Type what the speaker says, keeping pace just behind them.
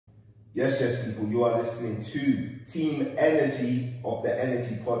Yes, people, you are listening to Team Energy of the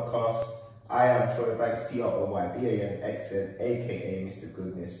Energy Podcast. I am Troy Banxz, TROYBANXZ, aka Mr.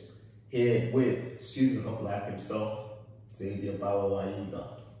 Goodness, here with student of life himself,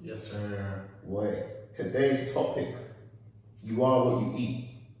 Bawo. Yes, sir. Boy, today's topic, you are what you eat.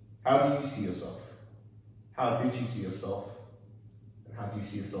 How do you see yourself? How did you see yourself? And how do you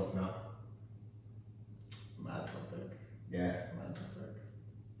see yourself now? Mad topic. Yeah. Mad topic.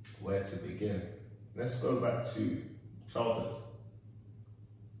 Where to begin? Let's go back to childhood.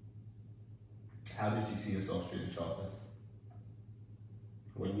 How did you see yourself during childhood?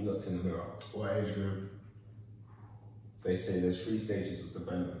 When you looked in the mirror? What age group? They say there's 3 stages of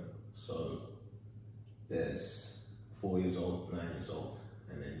development. So there's 4 years old, 9 years old,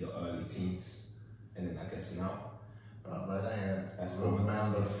 and then your early teens, and then I guess now. But I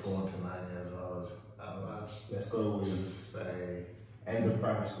remember 4 to 9 years old. How much? Let's go with Just say end of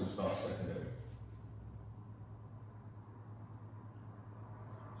primary school, start secondary.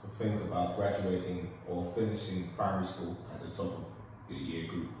 So think about graduating or finishing primary school at the top of your year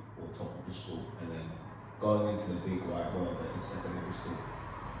group or top of the school, and then going into the big wide world that is secondary school.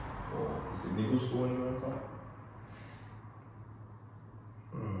 Or is it middle school in America?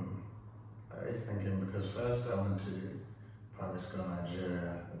 Are you thinking? Because first I went to primary school in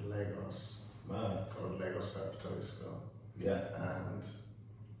Nigeria, in Lagos. Called Lagos Preparatory School. Yeah. And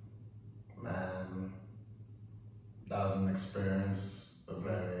man, that was an experience, a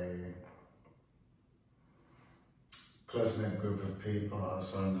very close-knit group of people I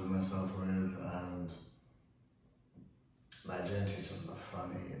surrounded myself with, and Nigerian teachers are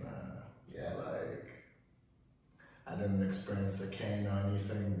funny, you know. Yeah. Like, I didn't experience the cane or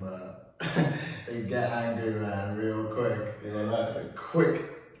anything, but they get angry, man, real quick. You know that? Like, quick,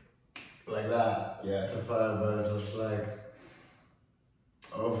 like that. Yeah. To 5 hours, it's like,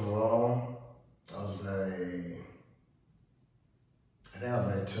 overall, I was very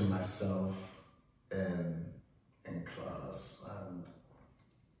to myself in class, and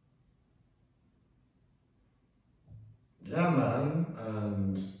yeah, man,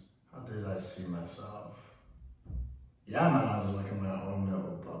 and how did I see myself? Yeah, man, I was like in my own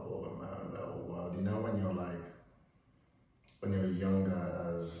little bubble, in my own little world. You know, when you're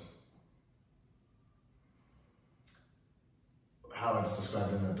younger, as how it's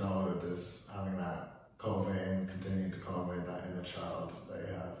described in adulthood is having that continuing to cultivate that inner child that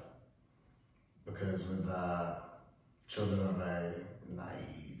you have. Because with that, children are very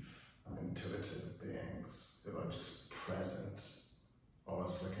naive, intuitive beings who are just present,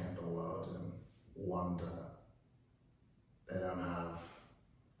 almost looking at the world in wonder. They don't have,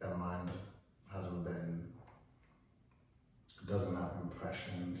 their mind doesn't have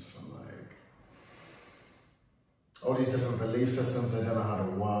impressions from like all these different belief systems. They don't know how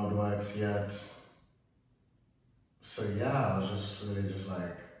the world works yet. So yeah, I was just really just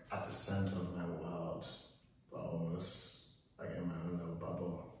like at the center of my world, but almost like in my own little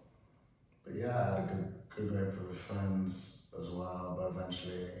bubble. But yeah, I had a good group of friends as well, but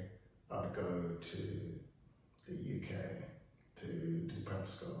eventually I would go to the UK to do prep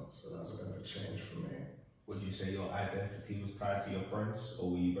school, so that was a bit of a change for me. Would you say your identity was tied to your friends,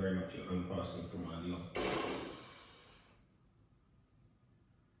 or were you very much your own person from early on?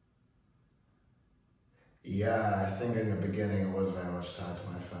 Yeah, I think in the beginning it was very much tied to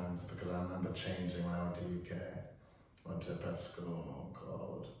my friends, because I remember changing when I went to UK. I went to a prep school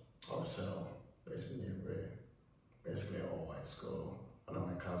called Hill, based in Newbury. Basically an all-white school. One of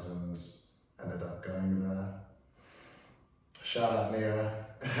my cousins ended up going there. Shout out Mira.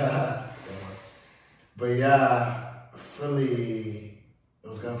 But yeah, it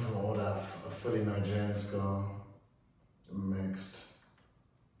was going from all that, a fully Nigerian school, mixed,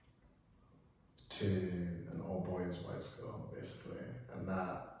 to an all-boys white school, basically. And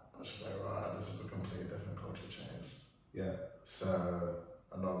that, I was just like, right, this is a completely different culture change. Yeah. So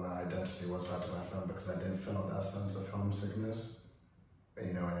a lot of my identity was tied to my friend, because I did feel that sense of homesickness. But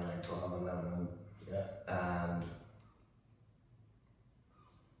you know, when you're like 12, 11. Yeah. And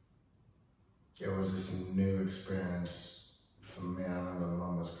it was just a new experience for me. I remember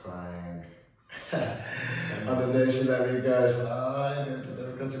Mum was crying. On the day she let me go, she's like, oh, you're going to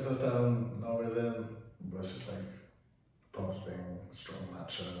the country first time, not with him. But it's just like, Pops being strong,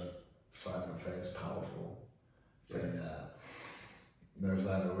 macho, silent face, powerful. But yeah, no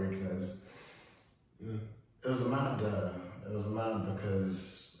sign of weakness. It was mad because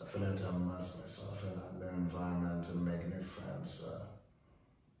I feel like to immerse myself in that new environment and make new friends. So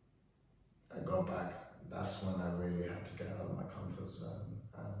I go back, that's when I really had to get out of my comfort zone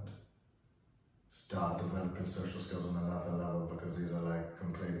and start developing social skills on another level, because these are like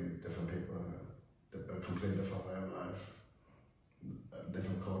completely different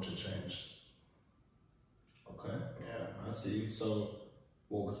culture changed. Okay. Yeah. I see. So,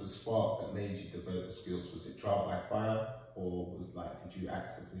 what was the spark that made you develop the skills? Was it trial by fire, or was did you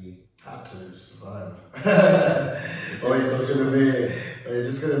actively? Had to survive. Or you're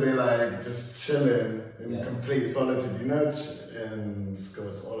just gonna be like just chilling in complete solitude. You know, in school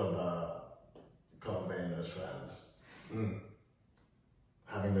it's all about cultivating those friends,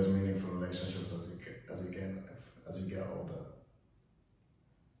 having those meaningful relationships as you get older.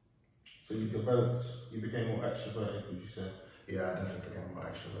 So you became more extroverted, would you say? Yeah, I definitely became more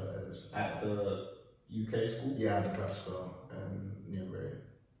extroverted. At the UK school? Yeah, at the prep school in Newbury.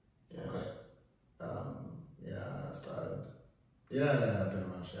 Yeah. Okay. Yeah, I started. Yeah, pretty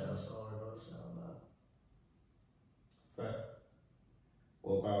much. Yeah, that's all I got to say on that. Fair.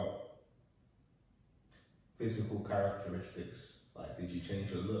 What about physical characteristics? Did you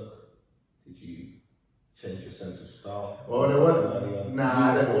change your look? Did you change your sense of style? Well, there was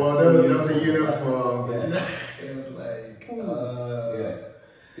there was a uniform. Yeah. It was like, yeah.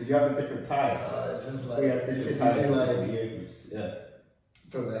 Did you have the different ties? Just like, we had different ties yeah.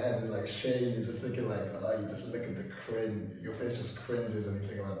 From the head and shame, you're just thinking you just look at the cringe. Your face just cringes when you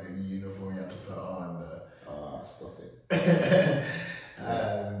think about the uniform you have to put on. Stop it.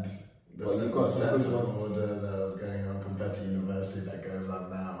 And the sense of order that was going on compared to university that goes on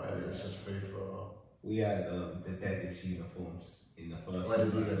now, it's just free for all. We had the deadest uniforms in the first. Where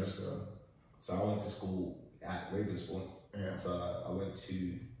did you go to school? So I went to school at Ravensbourne. Yeah. So I went to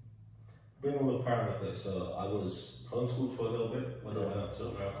been all around the place. So I was homeschooled for a little bit when I went up to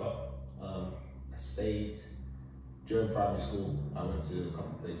America. I stayed during primary school. I went to a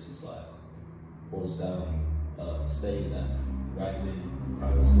couple of places like Hallsdown, stayed at Raglan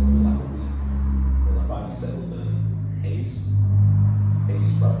Primary School for a week. Then I finally settled in Hayes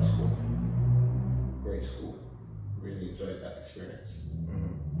Primary School. Great school. Really enjoyed that experience.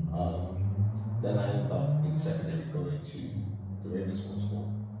 Then I ended up in secondary going to the Ravensbourne School,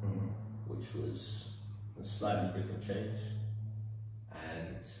 which was a slightly different change.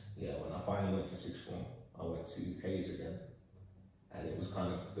 And when I finally went to sixth form, I went to Hayes again. And it was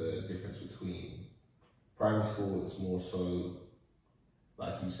kind of the difference between primary school. It was more so,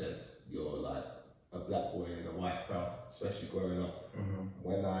 like you said, you're like a black boy in a white crowd, especially growing up.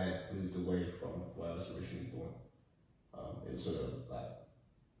 When I moved away from where I was originally born, it was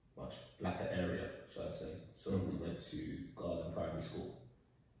much blacker area, shall I say. So we went to Garden Primary School,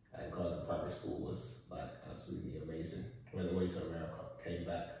 and Garden Primary School was absolutely amazing. Went away to America, came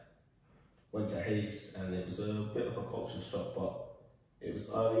back, went to Hayes, and it was a bit of a culture shock, but it was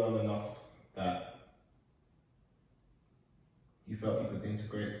early on enough that you felt you could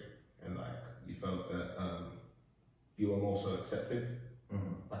integrate, and you felt that you were more so accepted.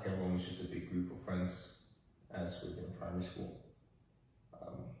 Everyone was just a big group of friends, as within primary school.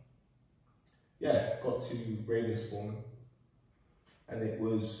 Got to Ravensbourne, and it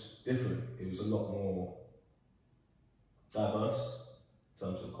was different. It was a lot more diverse in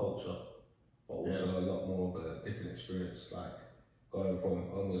terms of culture, but also a lot more of a different experience, going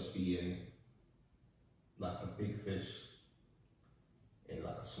from almost being like a big fish in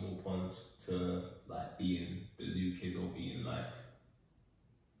a small pond to being the new kid, or being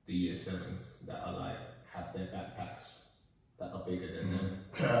the year sevens that are have their backpacks that are bigger than them.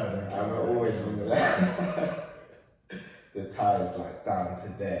 I always remember that. The ties down to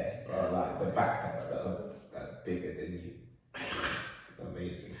there, and the backpacks that are bigger than you.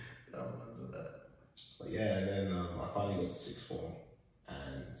 Amazing. But and then I finally got to sixth form,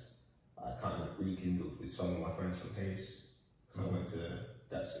 and I kind of rekindled with some of my friends from Hayes. So I went to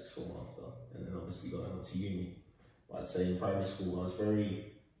that sixth form after, and then obviously going on to uni. But I'd say in primary school I was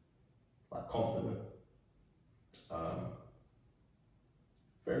very confident,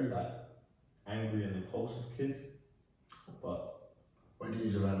 very angry and impulsive kid. But where did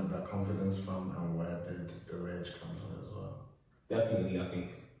you develop that confidence from, and where did the rage come from as well? Definitely, I think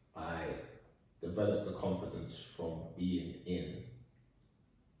I developed the confidence from being in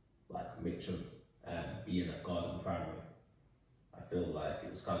Mitcham and being at Garden Primary. I feel it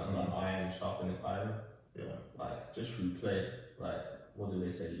was kind of iron sharpening iron. Yeah. Just through play. What do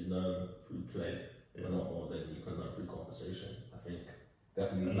they say? You learn through play. A lot more than you can learn through conversation. I think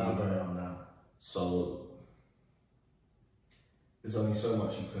definitely. Elaborate on that. So there's only so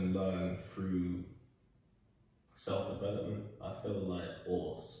much you can learn through self-development, I feel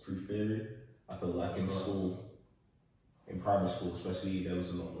or through theory. I feel in school, in primary school especially, there was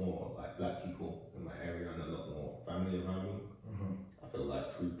a lot more black people in my area and a lot more family around me. I feel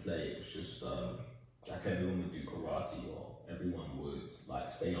through play, it was just everyone would do karate, or everyone would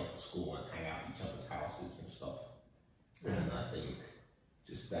stay after school and hang out at each other's houses and stuff. And I think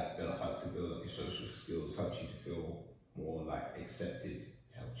just that they'll help to build up your social skills, helps you to feel more like accepted,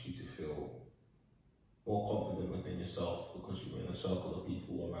 helps you to feel more confident within yourself because you're in a circle of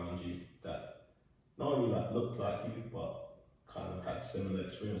people around you that not only like looked like you but kind of had similar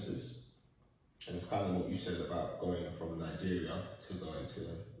experiences. And it's kind of what you said about going from Nigeria to going to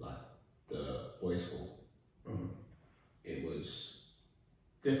like the boys' school. It was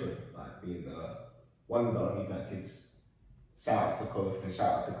different, like being one of the only black kids. Shout out to Kof and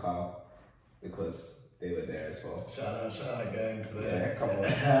shout out to Carl because they were there as well. Shout out gang to them. Yeah, come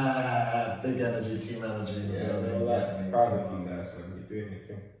on. Big energy, team energy. Yeah, we're like proud of you guys when you're doing your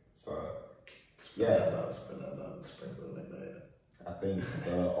thing. So spread that love, sprinkle it like that. I think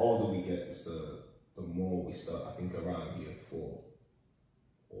the older we get, the more we start. I think around year 4,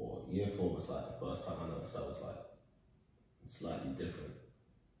 or year 4 was like the first time I noticed I was like slightly different.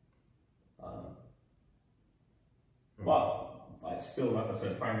 But like still, like I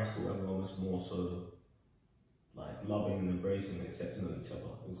said, primary school, everyone was more so like loving and embracing and accepting of each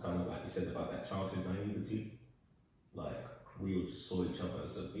other. It was kind of like you said about that childhood naivety. Like we all just saw each other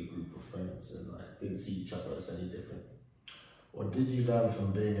as a big group of friends and like didn't see each other as any different. What did you learn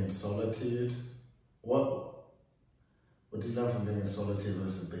from being in solitude? What did you learn from being in solitude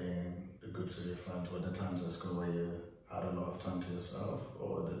versus being in the groups of your friends? Were there times at school where you had a lot of time to yourself,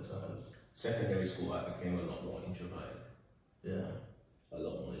 or were there times? Secondary school, I became a lot more introverted. Yeah. A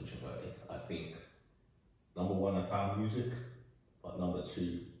lot more introverted. I think, number 1, I found music, but number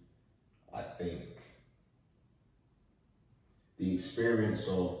 2, I think the experience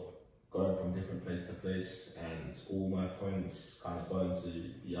of going from different place to place and all my friends kind of going to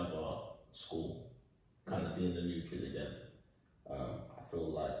the other school, kind of being the new kid again. I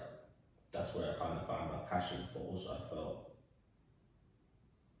feel like that's where I kind of found my passion, but also I felt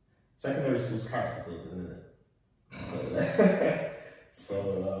secondary school's character building, isn't it?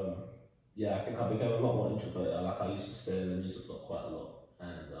 So yeah, I think I became a lot more introverted. I used to stay in the music block quite a lot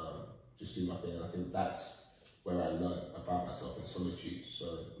and just do my thing. And I think that's where I learned about myself in solitude.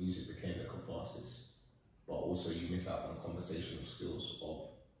 So music became the catharsis, but also you miss out on conversational skills of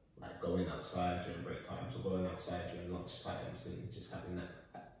like going outside during break times or going outside during lunch times and just having that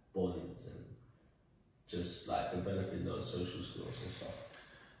bond and just like developing those social skills and stuff.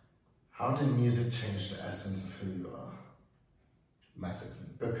 How did music change the essence of who you are? Massively.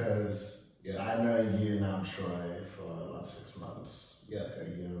 Because I know you now, Troy, for about 6 months at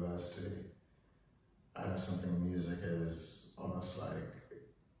university. I know something music is almost like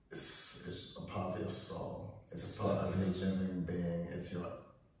it's a part of your soul. It's a part of your living being. It's your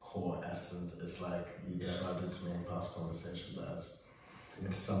core essence. It's like you described it to me in past conversations as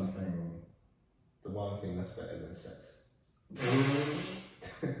it's something. The one thing that's better than sex.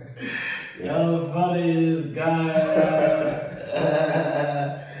 Yo, funny this guy.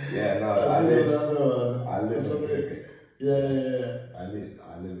 Yeah, no, I live and breathe it. Yeah. I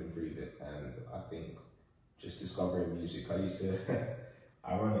live and breathe it, and I think just discovering music. I used to,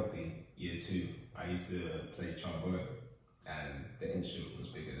 ironically, year 2, I used to play trombone, and the instrument was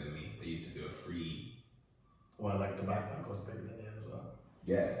bigger than me. They used to do a free. Well, like the backpack was bigger than you as well.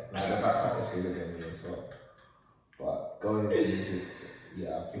 Yeah, like the backpack was bigger than me as well. But going into music,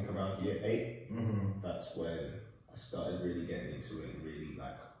 I think around year 8, that's when I started really getting into it and really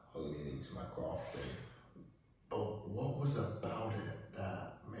like honing into my craft. But what was about it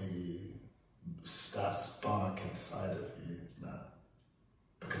that made you that spark inside of you?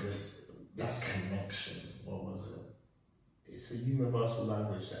 Because it's that connection. What was it? It's a universal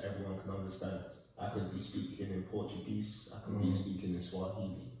language that everyone can understand. I could be speaking in Portuguese. I could be speaking in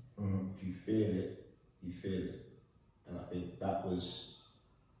Swahili. If you feel it, you feel it. And I think that was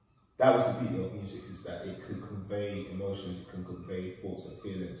the beauty of music, is that it could convey emotions, it can convey thoughts and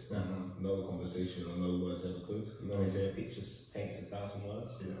feelings that no conversation or no words ever could. You know, they say a picture paints 1,000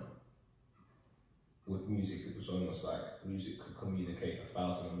 words. Yeah. With music, it was almost like music could communicate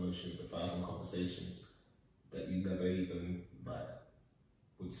 1,000 emotions, 1,000 conversations that you never even like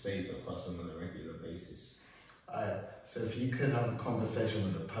would say to a person on a regular basis. So if you could have a conversation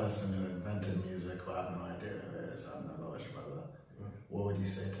with the person who invented music, who I have no idea who it is, I have no knowledge about that, what would you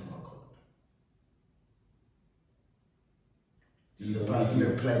say to them? The person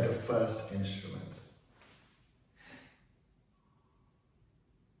who played the first instrument.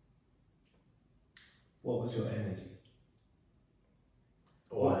 What was your energy?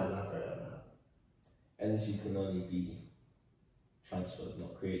 Why elaborate on that? Energy can only be transferred,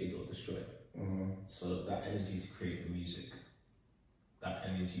 not created or destroyed. So that energy to create the music, that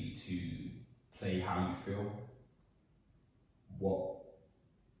energy to play how you feel, what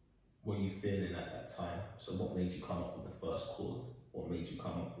were you feeling at that time? So what made you come up with the first chord? What made you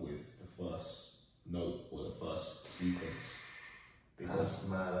come up with the first note or the first sequence? That's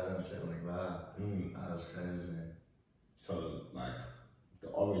mad, I didn't say it like that. That's crazy. So like the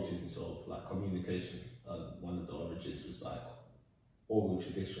origins of like communication, one of the origins was like oral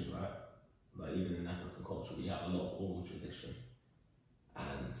tradition, right? Like even in African culture, we have a lot of oral tradition.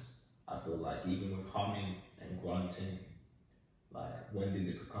 And I feel like even with humming and grunting, like when did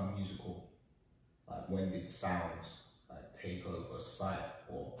it become musical? Like when did sounds like take over sight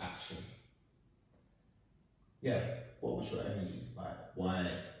or action? Yeah, what was your energy? Like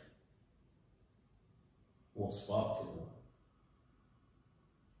why? What sparked it all?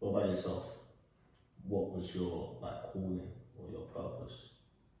 What about yourself? What was your like calling or your purpose?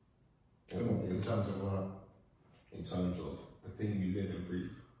 In terms of what? In terms of the thing you live and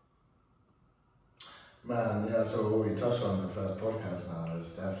breathe. Man, yeah, so what we touched on in the first podcast now is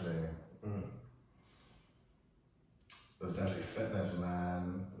definitely there's definitely fitness,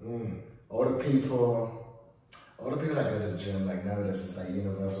 man. All the people that go to the gym like know this, it's like a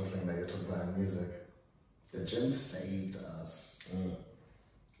universal thing that you're talking about in music. The gym saved us.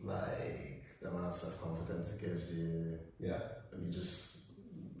 Like the amount of self-confidence it gives you. Yeah. And you just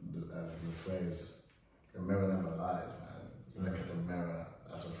have the phrase, the mirror never lies, man. You look at the mirror,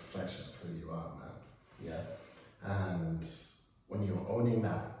 that's a reflection of who you are, man. Yeah. And when you're owning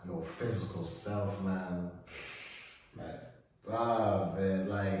that, your physical self, man. Mad.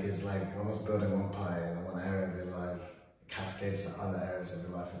 Like it's like almost building one pie in one area of your life. It cascades to other areas of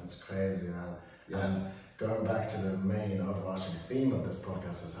your life, and it's crazy, man. Yeah. And going back to the main overarching theme of this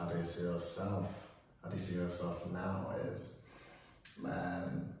podcast is how do you see yourself? How do you see yourself now? Is,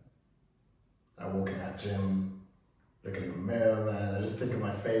 man, I walk in that gym, look in the mirror, man. I just think of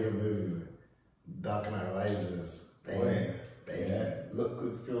my favorite movie, Dark Knight Rises. Bang, bang. Yeah. Look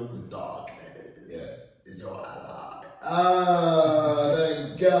good, feel good. Darkness. Yeah. Is your ally.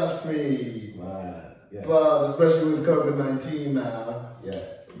 Don't gas me. Man. Yeah. But especially with COVID-19 now. Yeah.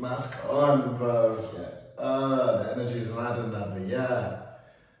 Mask on, bro. Yeah. The energy is mad in that, but yeah.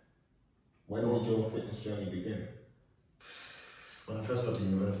 When did your fitness journey begin? When I first got to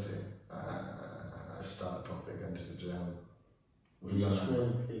university, I started properly going to the gym. Were you a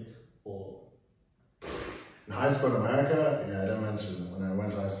strong kid or? In high school in America, yeah, I didn't mention when I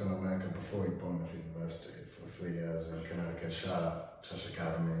went to high school in America before Bournemouth University for 3 years in Connecticut. Shout out Church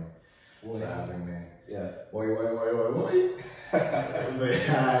Academy for having me. Yeah. Boy. But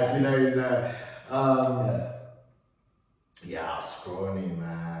yeah, if you know, you know. Yeah, I was scrawny,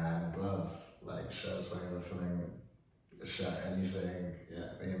 man. Bruv, like shirts, whatever, feeling shirt, anything. Yeah,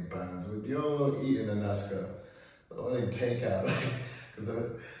 being Banxz with yo eating a Nasca. Only takeout, like,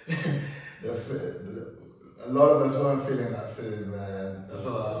 a lot of us weren't feeling that food, man. That's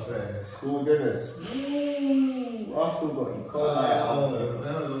all I'll say. School dinners. Woo! Our school got you cold. I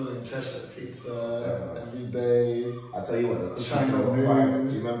was ordering Cheshire pizza every day. I tell you what, the cookies China were Moon. fine.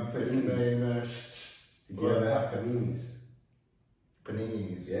 Do you remember paninis? Did you ever have paninis?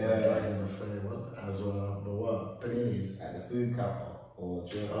 Paninis. Yeah. Dragon buffet. What? As well. But what? Paninis. At the food counter. Or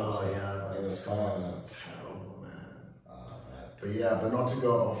yeah. It was fine. Terrible, man. But yeah, but not to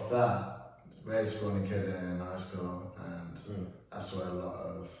go off that. Very scrawny kid in high school, and that's where a lot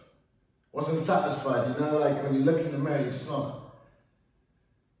of wasn't satisfied. You know, like when you look in the mirror, you're just not.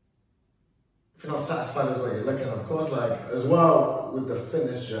 If you're not satisfied with what you're looking at, of course, like as well with the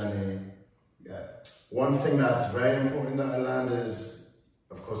fitness journey. Yeah. One thing that's very important that I learned is,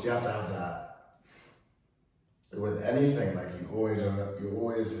 of course, you have to have that. With anything, like you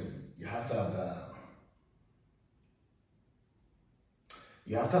have to have that.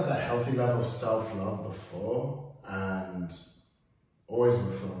 You have to have that healthy level of self-love before, and always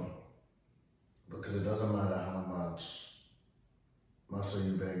before. Because it doesn't matter how much muscle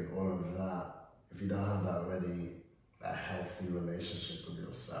you big, all of that, if you don't have that already, that healthy relationship with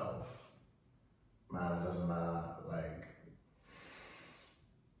yourself, man, it doesn't matter, like,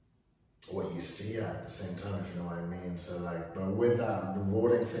 what you see at the same time, if you know what I mean. So, like, but with that, the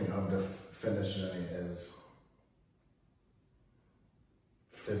rewarding thing of the fitness journey is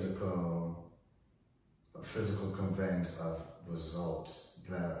physical conveyance of results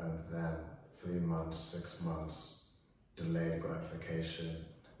there and then, 3 months, 6 months, delayed gratification,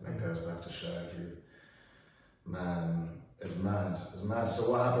 and it goes back to show you, man, it's mad.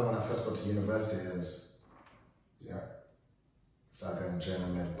 So what happened when I first got to university is, so I got in gym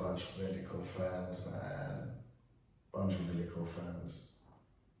and made a bunch of really cool friends, man.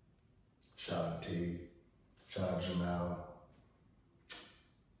 Shout out T, shout out Jamel.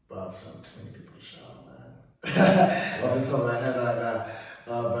 But so too many people to shout out, man. Off the top of my head right now.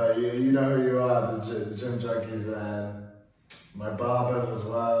 But you know who you are, the gym junkies, and my barbers as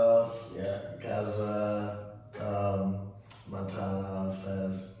well. Yeah. Gazra, Montana,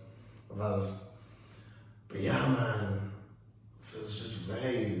 Fez, Vaz. But yeah, man, it was just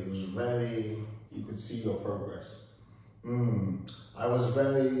vague. It was very. You could see your progress. I was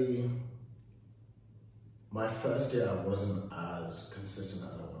very. My first year, I wasn't as consistent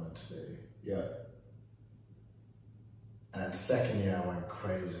as I wanted to be. Yeah. And second year, I went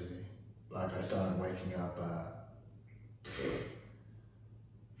crazy. Like, I started waking up at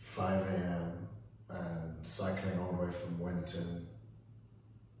 5 a.m. and cycling all the way from Winton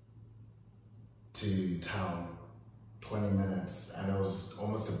to town, 20 minutes. And it was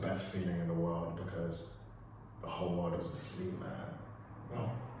almost the best feeling in the world because the whole world was asleep, man.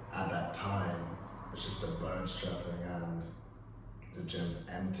 Well, at that time, it's just the birds chirping and the gym's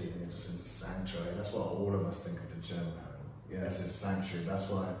empty and you're just in the sanctuary. That's what all of us think of the gym, man. Yeah, it's a sanctuary. That's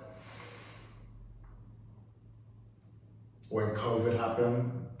why when COVID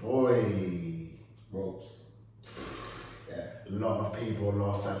happened, boy, ropes. Yeah. A lot of people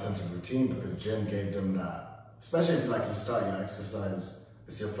lost that sense of routine because gym gave them that. Especially if like you start your exercise,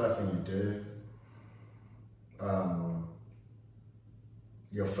 it's your first thing you do.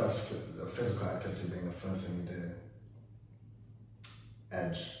 Your first physical activity being the first thing you do.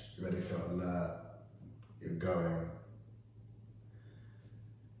 Edge, you already feel alert, you're going.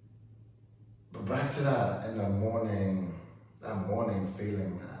 But back to that in the morning, that morning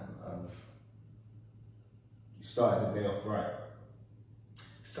feeling, man, of... You started the day off right.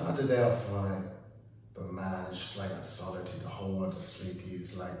 Started the day off right, but man, it's just like that solitude, the whole world's asleep.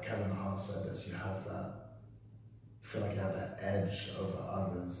 It's like Kevin Hart said this, you have that, you feel like you have that edge over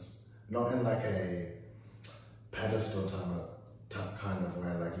others. Not in like a pedestal type kind of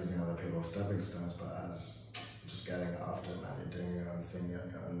way, like using other people's stepping stones, but as just getting after, man, you're doing your own thing, you're on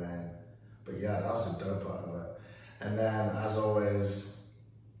your own lane. But yeah, that was the dope part of it. And then, as always,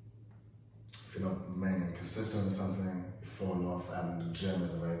 if you're not remaining consistent with something, you fall off, and the gym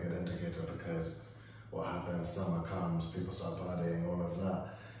is a very good indicator because what happens, summer comes, people start partying, all of that.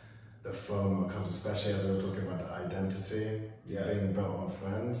 The FOMO comes, especially as we were talking about the identity, being built on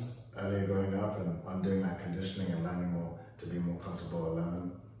friends earlier growing up and undoing that conditioning and learning more to be more comfortable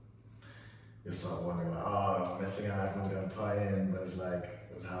alone. You start wondering like, oh, I'm missing out, I'm going to tie in, but it's like,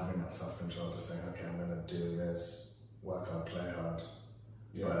 it's having that self-control to say, okay, I'm going to do this, work hard, play hard.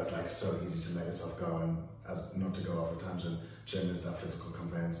 Yeah. But it's like so easy to let yourself go and as not to go off a tangent. Gym is that physical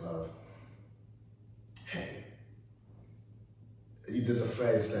conveyance of, hey, there's a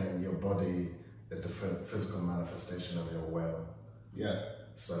phrase saying your body is the physical manifestation of your will. Yeah.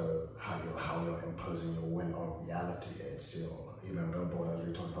 So how you're imposing your will on reality, it's your, even billboard as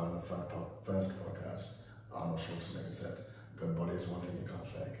we talked about in the first podcast, Arnold Schwarzenegger said, good body is one thing you can't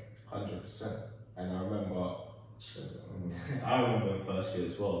fake. 100%. And I remember, I remember in first year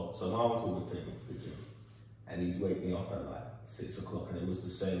as well. So my uncle would take me to the gym, and he'd wake me up at like 6 o'clock, and it was the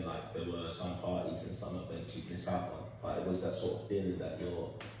same. Like there were some parties and some events you miss out on, but it was that sort of feeling that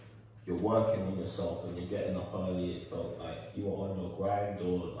you're working on yourself and you're getting up early. It felt like you were on your grind,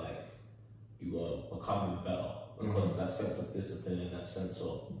 or like you were becoming better because of that sense of discipline and that sense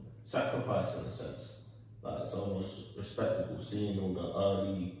of sacrifice in a sense. Like it's almost respectable seeing all the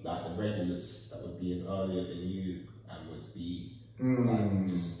early, like the regulars that would be in earlier than you and would be like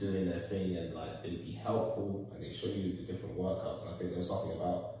just doing their thing, and like they'd be helpful and they show you the different workouts. And I think there was something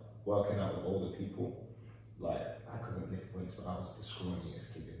about working out with older people. Like I couldn't lift weights, but I was the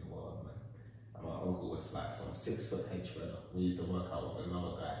scrawniest kid in the world, man. And my uncle was like some 6 foot hench brother. We used to work out with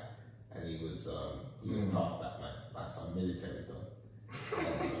another guy, and he was tough, that man, like some military dog.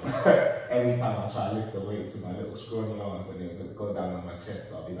 Every time I try to lift the weights with my little scrawny arms and it would go down on my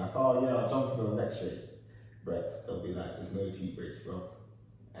chest, I'll be like, oh yeah, I'll jump for the next straight rep. They'll be like, there's no T breaks, bro.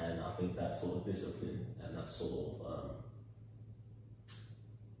 And I think that sort of discipline and that sort of,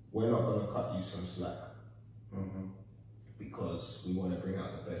 we're not going to cut you some slack because we want to bring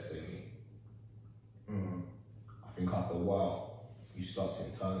out the best in you. I think after a while, you start to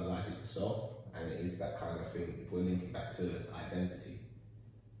internalize it yourself, and it is that kind of thing. If we're linking back to identity,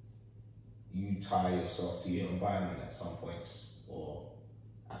 you tie yourself to your environment at some points or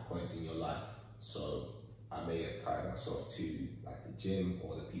at points in your life. So I may have tied myself to like the gym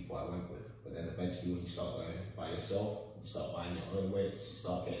or the people I went with, but then eventually when you start going by yourself, you start buying your own weights, you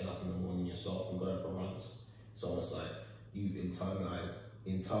start getting up in the morning yourself and going for runs. It's almost like you've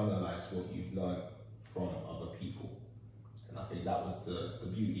internalized what you've learned from other people. And I think that was the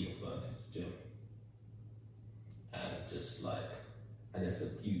beauty of going to the gym. And just like, I guess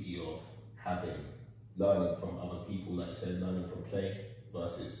the beauty of learning from other people, like you said, learning from play,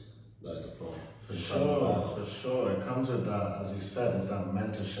 versus learning from. For sure. It comes with that, as you said, it's that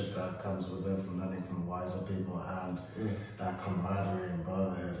mentorship that comes with it from learning from wiser people and that camaraderie and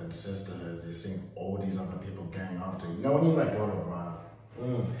brotherhood and sisterhood. You're seeing all these other people getting after you. You know, when you like go on a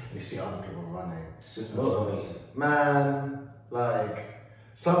run, you see other people running. It's just motivating. Man, like,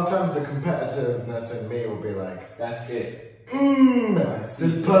 sometimes the competitiveness in me will be like, that's it.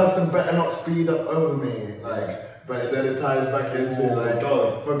 This person better not speed up over me. Like, but then it ties back into like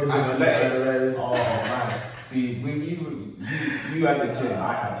focusing on athletics. Oh man. See, with you had the gym,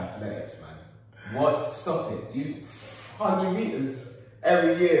 I had athletics, man. What? Stop it. You 100 meters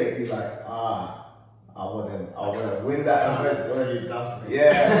every year it'd be like, I wanna win that event. Where you dust me.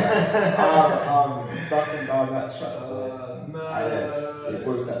 Yeah. Dusting down that track. No. It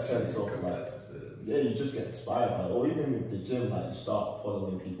puts that sense of like, yeah, you just get inspired by it. Or even in the gym, like you start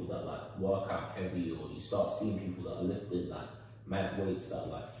following people that like work out heavy, or you start seeing people that are lifting like mad weights that are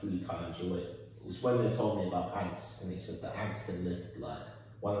like 3 times your weight. It was when they told me about ants, and they said that ants can lift like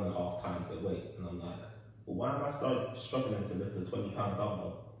 1.5 times their weight, and I'm like, well, why am I struggling to lift a 20-pound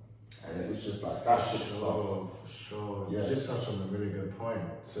dumbbell? And it was just like that shit stuff. For sure. Yeah. You just touched on a really good point.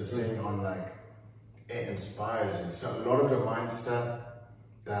 So seeing on like, it inspires you. So a lot of the mindset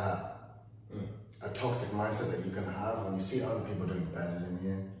that a toxic mindset that you can have when you see other people doing better than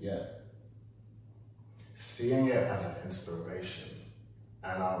you. Seeing it as an inspiration.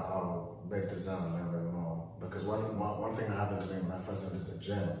 And I'll break this down a little bit more. Because one thing that happened to me when I first entered the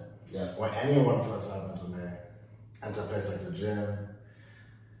gym, or anyone first happened when they enter a place like the gym,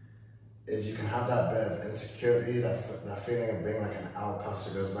 is you can have that bit of insecurity, that feeling of being like an outcast.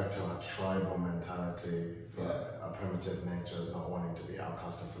 It goes back to our tribal mentality, for our primitive nature, not wanting to be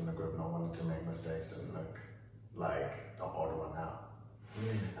outcasted from the group, not wanting to make mistakes and look like the odd one out.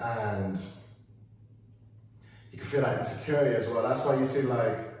 And you can feel that insecurity as well. That's why you see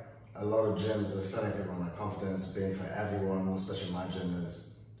like a lot of gyms are selling people on like confidence being for everyone, especially my gym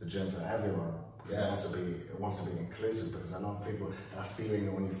is the gym for everyone. Because it wants to be inclusive, because a lot of people are feeling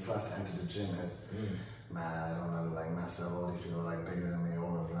that when you first enter the gym is, man, I don't know, like myself, all these people are like bigger than me,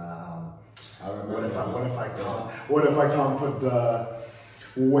 all of that. I remember. What if I can't put the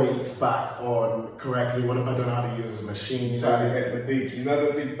weight back on correctly? What if I don't know how to use a machine? Trying to get the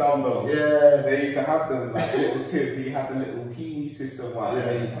big dumbbells. Yeah. They used to have them like little tips. So you have the little pee-wee system one, and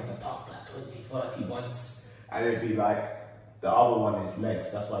then you'd have to puff like 20, 30 once, and it'd be like, the other one is legs.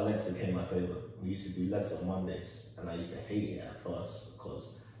 That's why legs became my favorite. We used to do legs on Mondays, and I used to hate it at first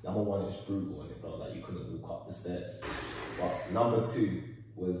because number one, it was brutal and it felt like you couldn't walk up the stairs. But number 2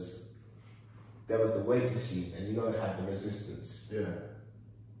 was, there was the weight machine, and you know it had the resistance. Yeah.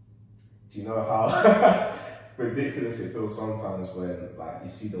 Do you know how ridiculous it feels sometimes when like you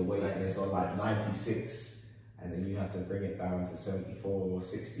see the weight and it's on like 96, and then you have to bring it down to 74 or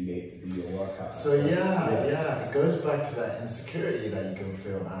 68 to do your workout. So yeah, it goes back to that insecurity that you can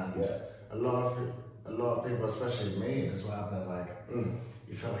feel, and a lot of people, especially me, that's what happened. Like,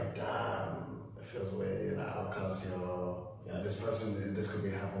 you feel like, damn, it feels weird. You're that outcast. This could be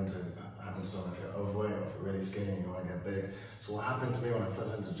happen to someone if you're overweight or if you're really skinny and you want to get big. So what happened to me when I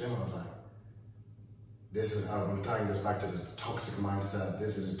first entered the gym? I was like, I'm tying this back to the toxic mindset.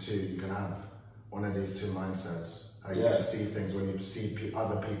 This is a 2. You can have one of these 2 mindsets. How you can see things when you see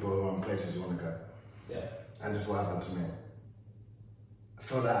other people who are in places you want to go. Yeah. And this is what happened to me. I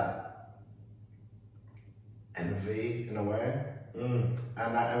feel that envy in a way. And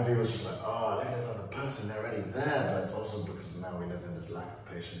that envy was just like, oh, look at this other person, they're already there. But it's also because now we live in this lack of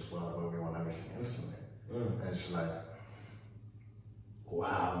patience world where we want everything instantly. And it's just like,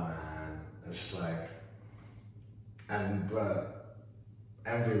 wow, man. It's just like, but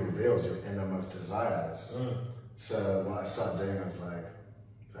envy reveals your innermost desires. So what I started doing was like,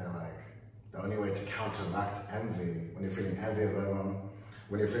 saying like, the only way to counteract envy, when you're feeling envy of everyone,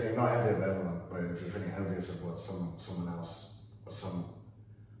 when you're feeling not envy of everyone, but if you're feeling envious of what someone else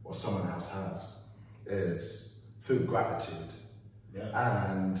has, is through gratitude.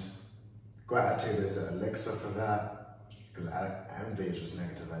 And gratitude is the elixir for that, because envy is just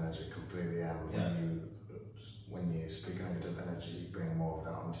negative energy completely. And when you speak negative energy, you bring more of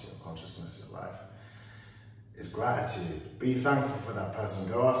that onto your consciousness, your life. Is gratitude. Be thankful for that person.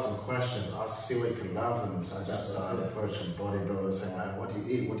 Go ask them questions. See what you can learn from them. So I just started approaching bodybuilders, saying like, what do you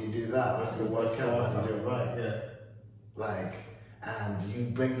eat? What do you do that? What's the workout? How do you do it right? Like, and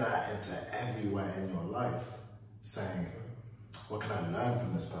you bring that into everywhere in your life, saying, what can I learn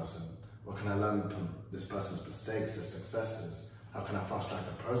from this person? What can I learn from this person's mistakes, their successes? How can I fast track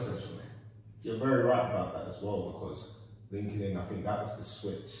the process for me? You're very right about that as well, because LinkedIn, I think that was the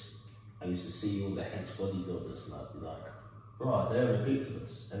switch. I used to see all the hench bodybuilders like God, they're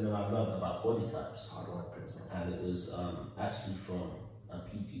ridiculous. And then I learned about body types. Hard work pays off. And it was actually from a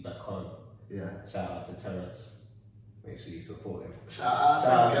PT back home. Yeah. Shout out to Terrence. Make sure you support him. Shout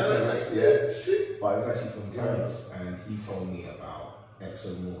out to Terrence. yeah. But it was actually from Terrence, and he told me about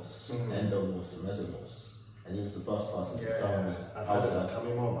exomorphs, endomorphs, and mesomorphs. And he was the first person to tell me. I've heard of that. Tell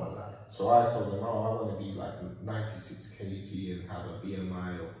me more about that. So I told him, oh, I want to be like 96 kg and have a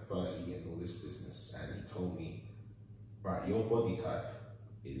BMI of 30 and all this business. And he told me, right, your body type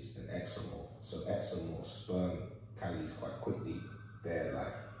is an exomorph. So exomorphs burn calories quite quickly. They're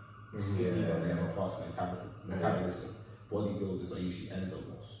like skinny, but they have a fast metabolism. Bodybuilders are usually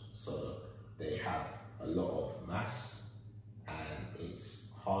endomorphs. So they have a lot of mass, and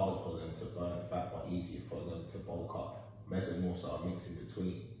it's harder for them to burn fat, but easier for them to bulk up. Mesomorphs are a mix in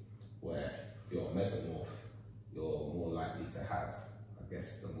between, where if you're a mesomorph, you're more likely to have, I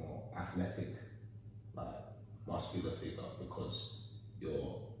guess, the more athletic, like muscular figure, because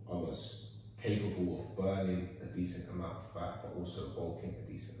you're almost capable of burning a decent amount of fat, but also bulking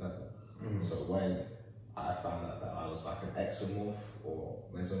a decent level. So when I found out that I was like an exomorph or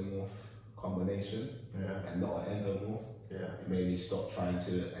mesomorph combination, and not an endomorph, it made me stop trying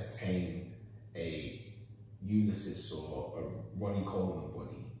to attain a Ulysses or a Ronnie Coleman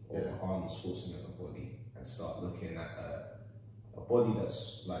body or an Arnold Schwarzenegger body, and start looking at a body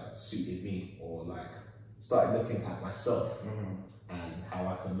that's like suited me, or like started looking at myself and how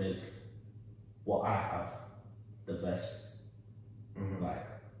I can make what I have the best. Like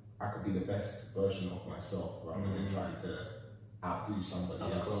I could be the best version of myself rather than trying to outdo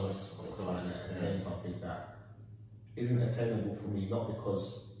somebody else, or trying to attain something that isn't attainable for me, not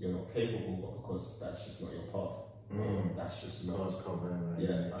because you're not capable, but because that's just not your path. That's just not.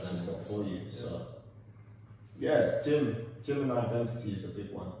 That's just not for you. So gym and identity is a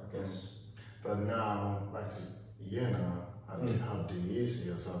big one, I guess. But now, like you know, how do you see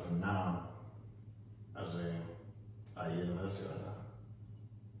yourself now as a university right now?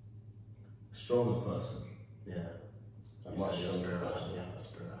 Stronger person. Yeah. A much stronger person. Yeah, a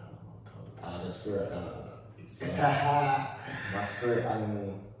spirit animal. I'm a spirit animal. My spirit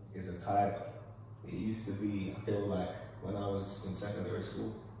animal is a tiger. It used to be, I feel like, when I was in secondary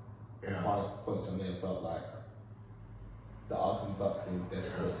school, points I may have felt like the ugly duckling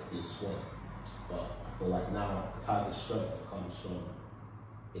desperate to be a swan. But I feel like now, the tiger's strength comes from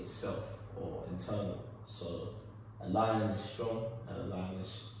itself, or internal. So a lion is strong, and a lion's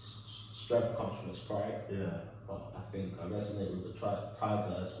strength comes from its pride. But I think I resonate with the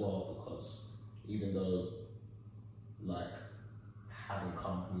tiger as well, because even though like having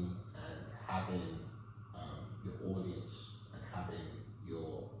company and having your audience and having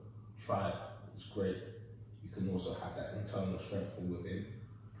your tribe is great, you can also have that internal strength from within.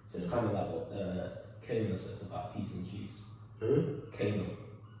 So it's kind of like what Kano says about P's and Q's. Who? Kano.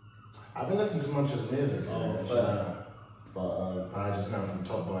 I haven't listened to much of his music today. But I just know from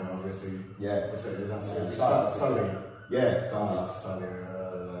Top Boy, obviously. Is that Sully? Sully.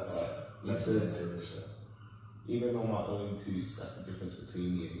 He says, even on my own twos, that's the difference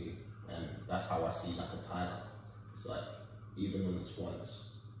between me and you. And that's how I see like a tiger. It's like, even on its ones,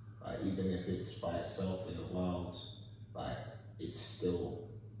 like even if it's by itself in the wild, like it still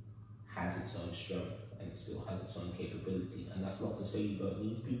has its own strength and it still has its own capability. And that's not to say you don't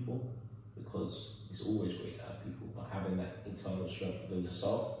need people, because it's always great to have people, but having that internal strength within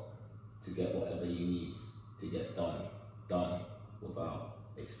yourself to get whatever you need to get done without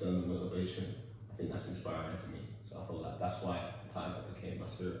external motivation, I think that's inspiring to me. So I feel like that's why the tiger became my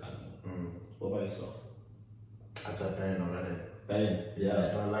spirit animal. What about yourself? I said Bane already. Bane?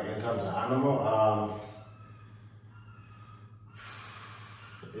 Yeah, but like in terms of animal,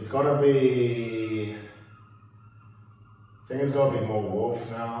 it's gotta be, I think it's gotta be more wolf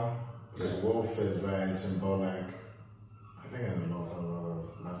now, because wolf is very symbolic. I think there's a lot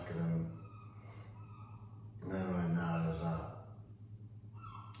of masculine men right now.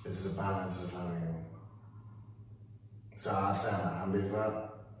 It's a balance of having. So I'd say I'm an ambivert.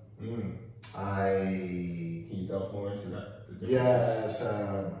 Can you delve more into that?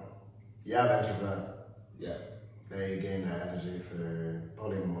 Introvert. Yeah. They gain their energy through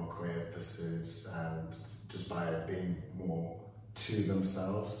probably more creative pursuits and just by being more to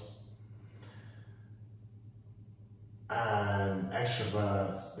themselves. And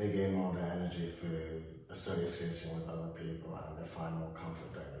extroverts, they gain more of their energy through association with other people, and they find more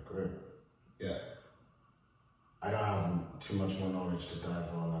comfort in the group. Yeah. I don't have too much more knowledge to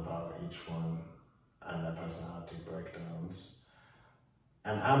dive on about each one and their personality breakdowns.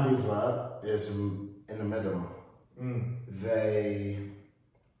 An ambivert is in the middle. They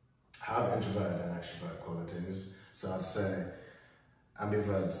have introverted and extrovert qualities, So I'd say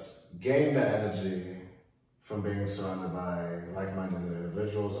ambiverts gain their energy from being surrounded by like-minded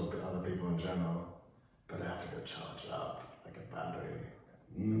individuals or other people in general, but they have to go charge up like a battery.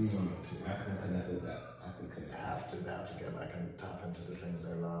 I can connect with that. They have to get back and tap into the things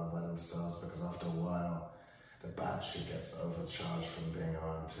they love by themselves, because after a while, the battery gets overcharged from being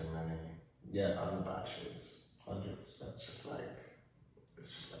around too many other batteries. 100%. It's just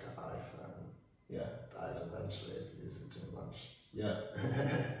like an iPhone. Yeah. Dies eventually if you use it too much. Yeah.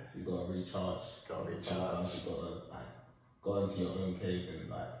 You gotta recharge. Sometimes you gotta like go into your own cave and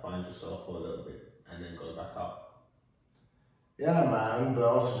like find yourself for a little bit and then go back up. Yeah, man, but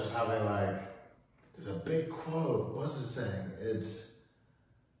also just having like, there's a big quote. What's it saying?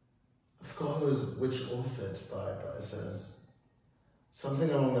 I forgot which author it's by, but it says something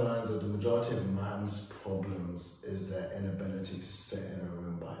along the lines of the majority of man's problems is their inability to sit in a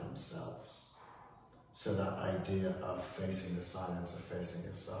room by themselves. So that idea of facing the silence, of facing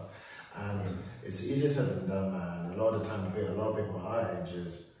yourself. And it's easier said than done, man. A lot of the time, a lot of people our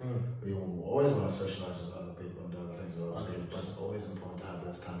ages, we always want to socialize with other people and do other things with other people, but it's always important to have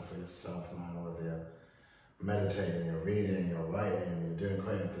this time for yourself, man, whether you're meditating, you're reading, you're writing, you're doing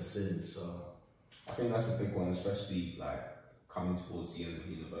creative pursuits. So I think that's a big one, especially like coming towards the end of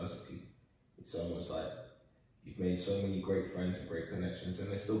university. It's almost like you've made so many great friends and great connections, and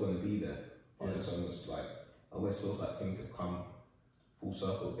they're still going to be there. But it's almost feels like things have come full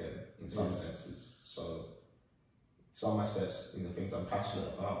circle again in some senses. So some aspects, in the things I'm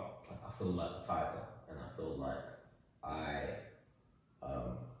passionate about, like I feel like a tiger, and I feel like I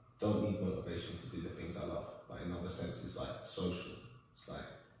don't need motivation to do the things I love. But in other senses, like social, it's like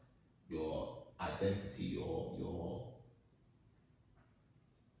your identity or your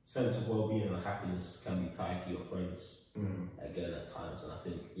sense of well-being and happiness can be tied to your friends again at times. And I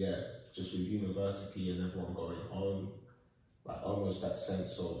think, just with university and everyone going home, like almost that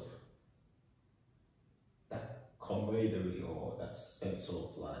sense of that camaraderie or that sense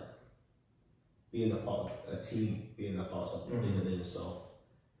of like being a part of a team, being a part of something bigger than yourself,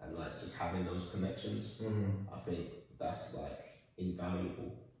 and like just having those connections. I think that's like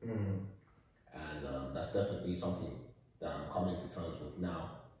invaluable. And that's definitely something that I'm coming to terms with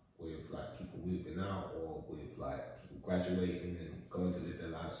now, with like people moving out or with like people graduating and going to live their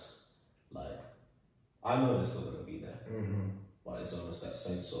lives. Like, I know they're still gonna be there, but it's almost that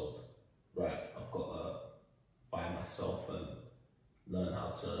sense of, right, I've got to find myself and learn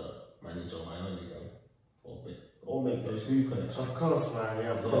how to manage on my own again for a bit, or make those new connections. Of course, man,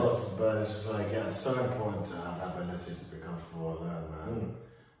 of course, but it's just like, it's so important to have that ability to be comfortable alone, man.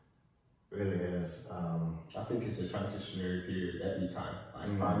 Really is. I think it's a transitionary period every time.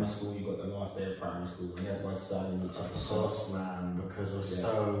 Like primary school, you got the last day of primary school, and everyone's signing each other. Of course, man, because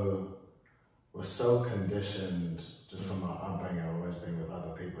we're so conditioned just from our upbringing, always being with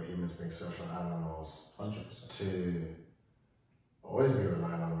other people, humans being social animals, 100%. to always be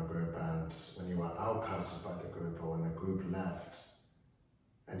relying on the group. And when you were outcasted by the group, or when the group left,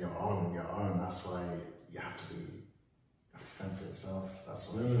 and you're on your own, that's why you have to fend for yourself. That's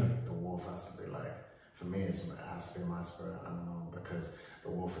what it's like. The wolf has to be like, for me, it has to be my spirit animal, because the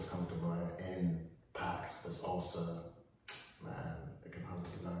wolf is comfortable in packs, but it's also, man, it can hunt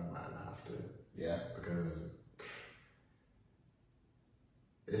alone, man, have to. Yeah. Because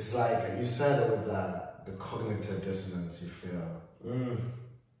it's like, you said it with that, the cognitive dissonance you feel.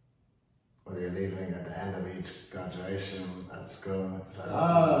 When you're leaving at the end of each graduation at school, it's like,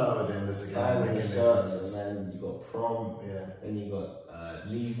 we're doing this again. Signing shirts, and then you got prom, then you got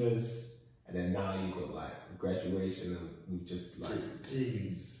leavers, and then now you got like graduation, and we've just like,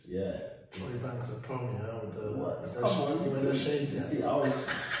 jeez, Troy Banxz at prom, with the with the shades. You see, I was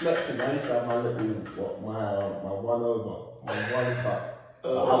flexing. I used to have my little my 1 cut. I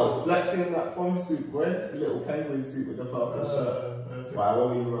was flexing in that prom suit, boy, a little penguin suit with the purple shirt. Why? What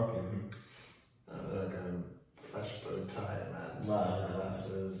were you rocking? Like a fresh bow tie, man.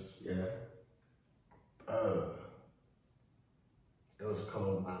 Sunglasses. It was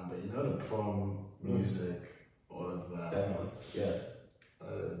cold, man. But you know the prom music, all of that. Them ones,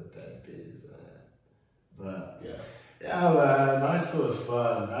 Dead bees, man. But man, high school was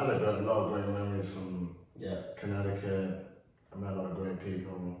fun. I had a lot of great memories from Connecticut. I met a lot of great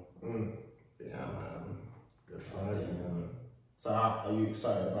people. Yeah, man. Good fun. Man. So are you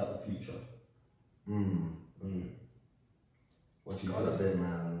excited about the future? What do you Gotta think? be,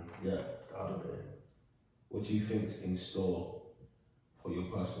 man. Gotta be. What do you think's in store for your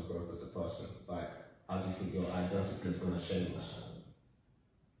personal growth as a person? Like, how do you think your identity is going to change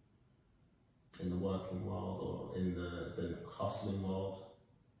in the working world or in the hustling world?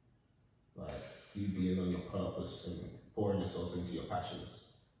 Like, you being on your purpose and pouring yourselves into your passions.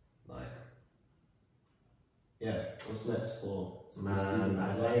 Like, yeah, what's next for Man,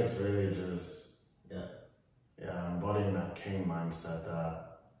 I think it's really just embodying that king mindset,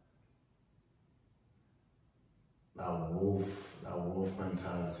 that wolf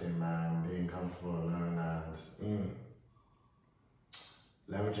mentality, man, being comfortable alone and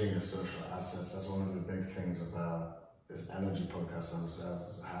leveraging your social assets. That's one of the big things about this energy podcast I'm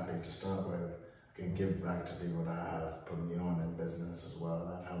so happy to start with. I can give back to people that have put me on in business as well,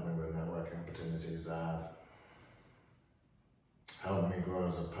 that have helped me with networking opportunities, that have helped me grow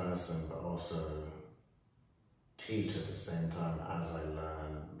as a person, but also teach at the same time as I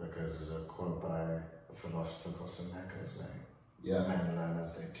learn, because there's a quote by a philosopher called Seneca saying, men learn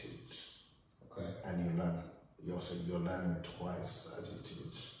as they teach. Okay. And you learn, you're learning twice as you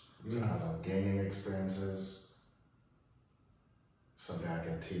teach. So as I'm gaining experiences, something I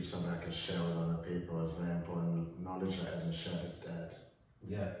can teach, something I can share with other people is very important. Knowledge that isn't shared is dead.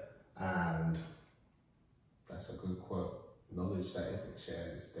 Yeah. And that's a good quote. Knowledge that isn't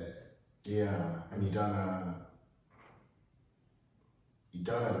shared is dead. Yeah, and you don't know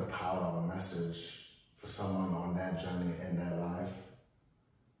the power of a message for someone on their journey in their life,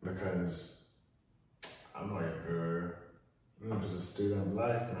 because I'm not a guru. I'm just a student of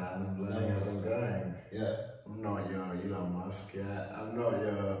life, man. I'm learning as I'm going. Yeah. I'm not your Elon Musk yet. I'm not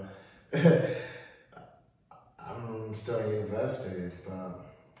your... I'm still in university, but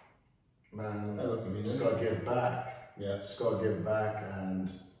man, that doesn't mean just gotta give back. Yeah. Just gotta give back, and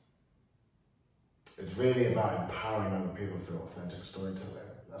it's really about empowering other people through authentic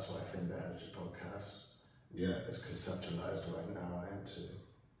storytelling. That's what I think the Energy Podcast is conceptualized right now into.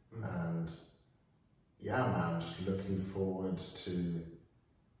 And yeah, man, just looking forward to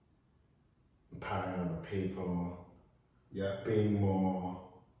empowering other people, being more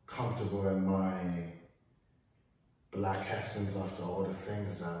comfortable in my black essence after all the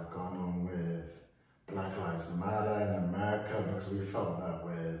things that have gone on with Black Lives Matter in America, because we felt that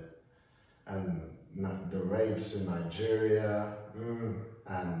with, and the rapes in Nigeria,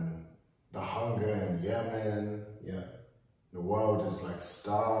 and the hunger in Yemen. The world is like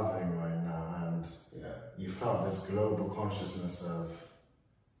starving right now, and you felt this global consciousness of,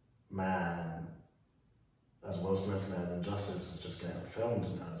 man, as Will Smith said, injustice is just getting filmed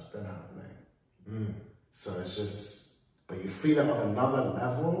now, it's been happening. So it's just, but you feel it on another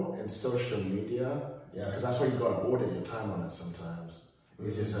level in social media, because that's where you got to audit your time on it sometimes.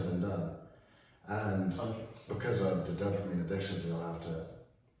 Easier said than done. And because of the dopamine addiction you'll have to,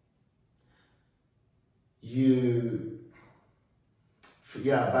 you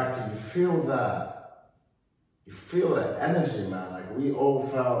feel that energy, man. Like we all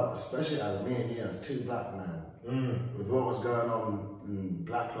felt, especially as me and you, as two black men, with what was going on in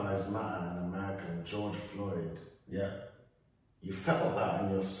Black Lives Matter in America and George Floyd. You felt that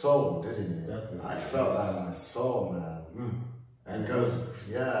in your soul, didn't you? Definitely. I felt that in my soul, man. And it goes,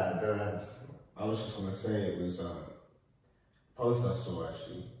 go ahead. I was just gonna say, it was a post I saw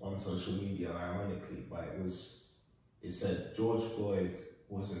actually on social media, ironically, but it said George Floyd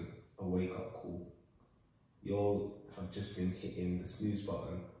wasn't a wake-up call. You all have just been hitting the snooze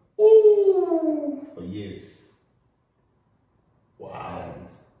button for years. Wow. And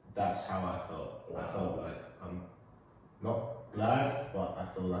that's how I felt. Wow. I felt like I'm not glad, but I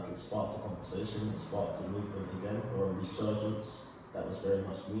feel like it sparked a conversation, it sparked a movement again, or a resurgence that was very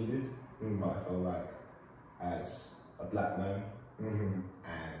much needed. But I feel like as a black man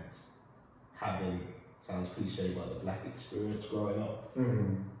and having, sounds cliche, but the black experience growing up,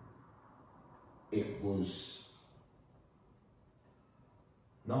 it was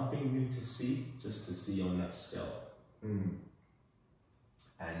nothing new to see, just to see on that scale. And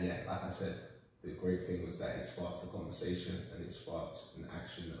yeah, like I said, the great thing was that it sparked a conversation and it sparked an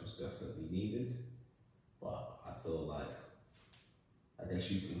action that was definitely needed. But I feel like, I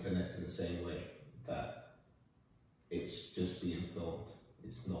guess you can connect in the same way, that it's just being filmed.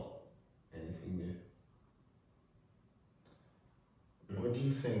 It's not anything new. What do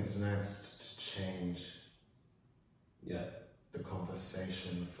you think is next to change the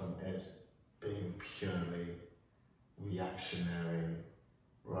conversation from it being purely reactionary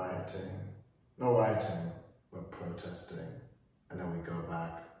rioting? No rioting, we're protesting, and then we go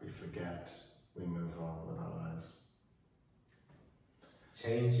back, we forget, we move on with our lives.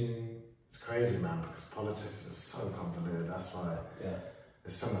 Changing. It's crazy, man, because politics is so convoluted. That's why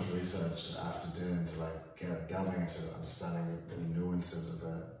there's so much research that I have to do into like delving into understanding the nuances of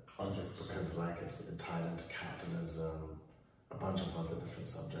it. 100%. Because like it's tied into capitalism, a bunch of other different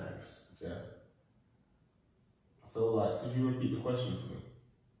subjects. I feel like, could you repeat the question for me?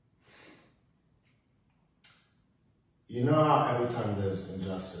 You know how every time there's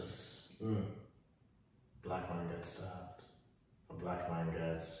injustice, black man gets stabbed, a black man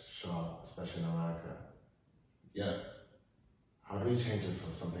gets shot, especially in America. Yeah. How do we change it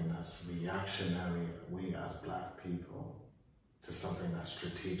from something that's reactionary, we as black people, to something that's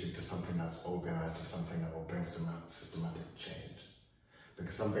strategic, to something that's organized, to something that will bring some systematic change?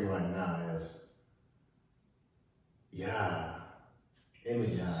 Because something right now is,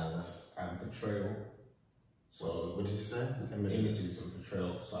 images and portrayal. So what did you say? Images and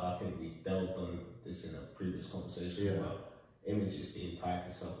portrayal. So I think we delved on this in a previous conversation about images being tied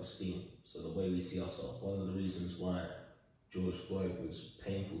to self-esteem. So the way we see ourselves. One of the reasons why George Floyd was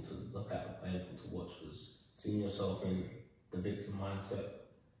painful to look at, painful to watch, was seeing yourself in the victim mindset.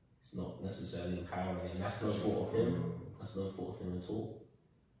 It's not necessarily empowering, and that's no fault of him. That's no fault of him at all.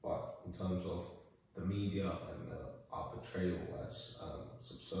 But in terms of the media and our portrayal as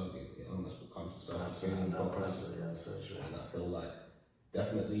subservient, it almost becomes a self-esteem prophecy. And I feel like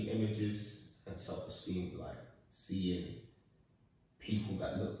definitely images and self-esteem, like seeing people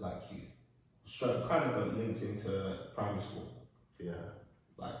that look like you, kind of got linked into primary school. Yeah.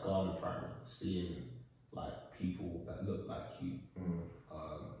 Like Ghana primary, seeing like people that look like you,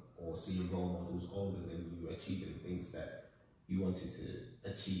 or seeing role models older than you achieving things that you wanted to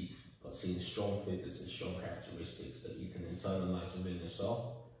achieve, but seeing strong figures and strong characteristics that you can internalize within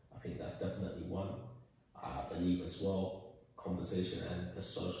yourself. I think that's definitely one. I believe as well, conversation and the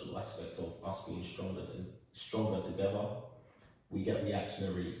social aspect of us being stronger together. We get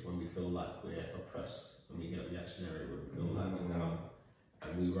reactionary when we feel like we're oppressed, and we get reactionary when we feel like we're down,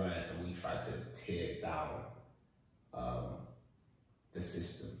 and we riot and we try to tear down the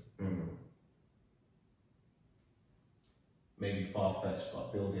system. Maybe far-fetched,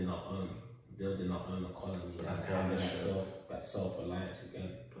 but building our own economy and having that self-reliance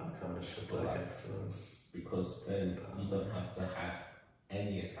again. Black ownership, black excellence. Because then you don't have to have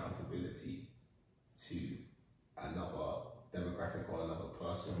any accountability to another demographic or another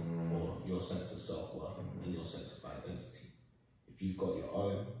person for your sense of self-worth and your sense of identity. If you've got your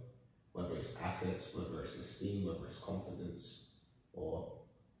own, whether it's assets, whether it's esteem, whether it's confidence, or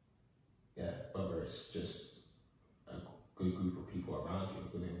whether it's just a good group of people around you,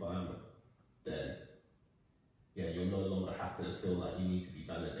 a good environment, then you'll no longer have to feel like you need to be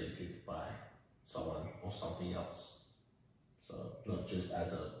validated by someone or something else. So not just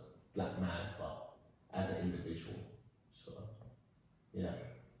as a black man, but as an individual. So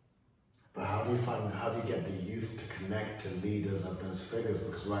But how do you get the youth to connect to leaders of those figures?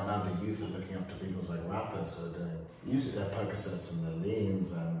 Because right now the youth are looking up to people like rappers who are doing music, their Percocets and their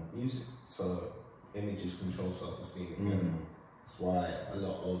leans and music. So images control self-esteem. That's why a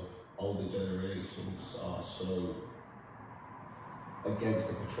lot of older generations are so against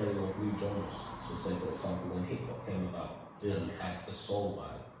the portrayal of new genres. So say for example when hip hop came about, you had the soul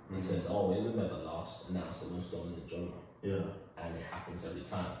vibe. They said, oh, it would never last, and that's the most dominant genre. And it happens every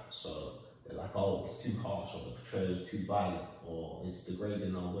time. So they're like, oh, it's too harsh, or the portrayal is too violent, or it's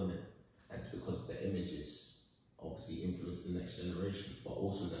degrading our women. And it's because the images obviously influence the next generation, but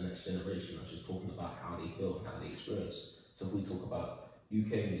also the next generation are just talking about how they feel and how they experience. So if we talk about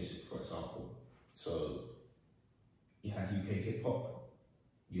UK music, for example, so you had UK hip hop,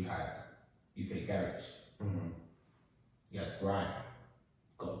 you had UK garage, you had grime,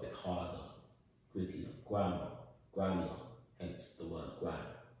 got a bit harder, grittier, grimier, hence the word grime.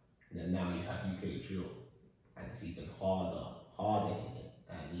 And then now you have UK drill, and it's even harder hitting,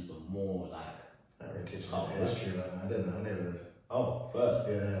 and even more like history, man. I didn't know any of this. Oh,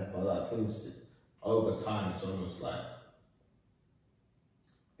 fair. But like things over time, it's almost like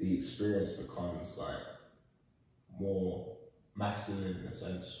the experience becomes like more masculine in a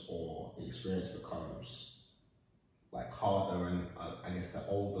sense, or the experience becomes like harder, and I guess the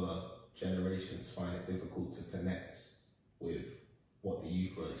older generations find it difficult to connect with what the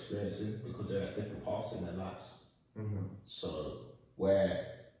youth are experiencing because they're at different parts in their lives. So where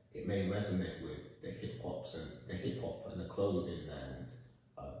it may resonate with the hip hop and the clothing and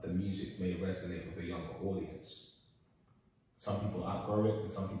the music may resonate with a younger audience. Some people outgrow it,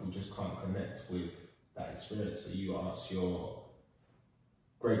 and some people just can't connect with that experience. So you ask your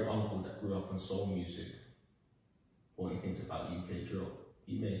great uncle that grew up on soul music what he thinks about UK drill.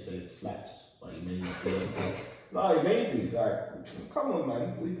 He may say it slaps, but he may not be able to. No, he may do. Like, come on,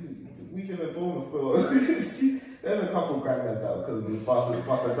 man. We live in Bournemouth, bro. There's a couple of granddads that will come and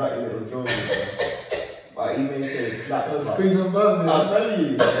pass a dirty little drill. But he may say it slaps. That's squeeze and buzz. I'm telling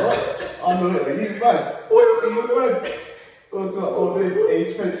you, what? I'm not. He's mad. He's mad. Go to an old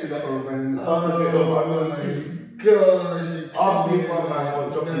age pensioner home and pass a bit of unknown tea. Gosh, ask me if one man will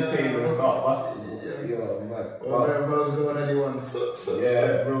drop you pain and start basketball. Yeah, man. mad. Well, everyone's got anyone.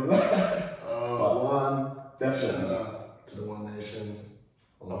 Yeah, bro. One. Definitely. Shout out to the One Nation.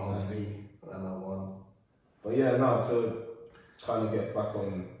 Z, and I won. But yeah, no, to kind of get back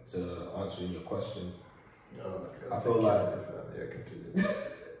on to answering your question. Oh, I feel like yeah, continue.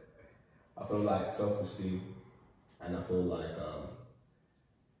 I feel like self-esteem, and I feel like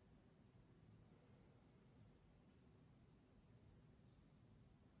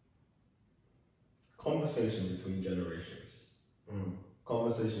conversation between generations.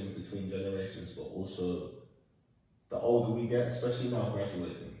 Conversation between generations, but also the older we get, especially now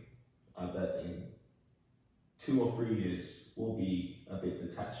graduating, I bet in 2 or 3 years we'll be a bit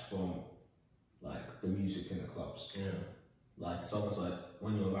detached from like the music in the clubs. Yeah. Like it's almost like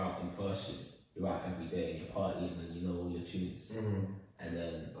when you're out in first year, you're out every day and you're partying and you know all your tunes. And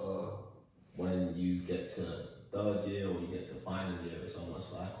then when you get to third year or you get to final year, it's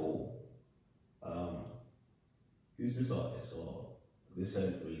almost like, who's this artist? Or this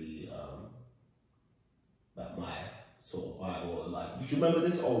ain't really like my sort of vibe. Or like, do you remember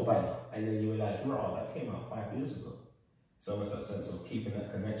this old banger? And then you realize, oh, that came out 5 years ago. It's almost that sense of keeping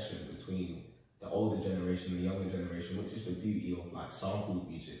that connection between the older generation and the younger generation, which is the beauty of like sampled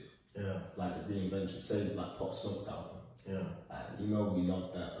music. Yeah. Like the reinvention, say like Pop Smoke's album. Yeah. You know we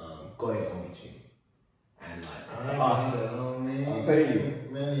love that Go It On Me tune. And like to I us, I'll tell you,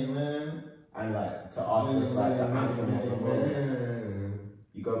 many men. and like to us it's like the anthem of the moment.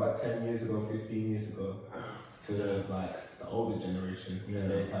 You go back 10 years ago, 15 years ago to like the older generation,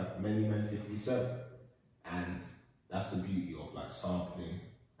 and they have Many Men 57. And that's the beauty of like sampling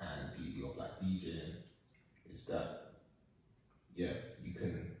and beauty of like DJing, is that you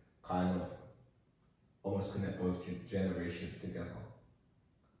can kind of almost connect both generations together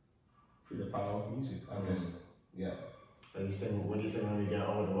through the power of music, I guess. Yeah. What do you think when we get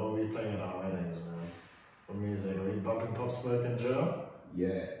older? What are we playing at our weddings, man? What music? Are we bumping Pop Smoke and Joe?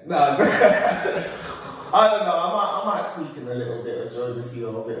 Yeah. No, I don't know. I might sneak in a little bit of Joe this year, a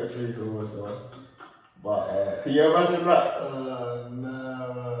bit of Drinkle as well. But can you imagine that?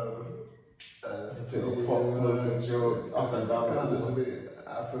 No. Little Pop Smoke and Joe up and down. God, this is a bit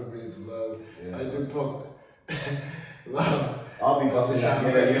Afrobeat, love. Yeah. I do pop. Love. I'll be busting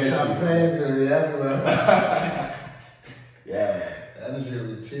champagne's gonna be everywhere. Yeah. The energy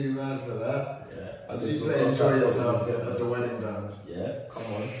will be too mad for that. Yeah. Did you play Enjoy Yourself as the wedding dance? Yeah, come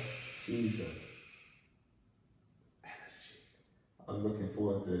on. Jesus. Energy. I'm looking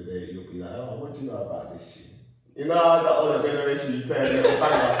forward to the day you'll be like, oh, what do you know about this tune? You know how the older generation you play a little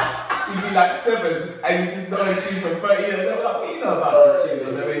banger. You'd be like 7 and you just know a tune for 30 years. They're like, what do you know about this tune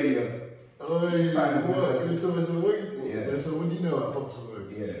on the radio? Oh, it's time what? You told me some what? Yeah. So what do you know about Pop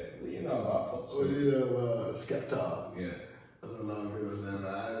Smoke? Yeah, what do you know about Pop Smoke? What do you know about Skepta? Yeah. That's what a lot of people say.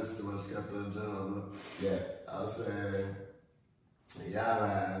 I listen to much Skepta in general, but yeah. I'll say, yeah,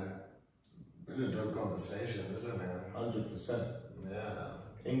 man. Been a dope conversation, isn't it? 100%.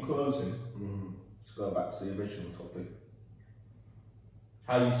 Yeah. In closing, to go back to the original topic,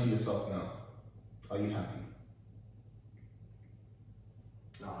 how you see yourself now? Are you happy?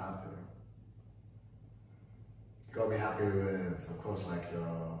 Not happy. You gotta be happy with, of course, like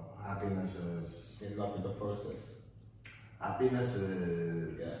your happiness is. In love with the process. Happiness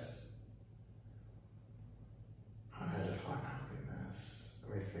is. Yes. How do I define happiness?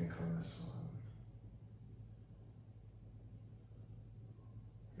 Let me think on this one.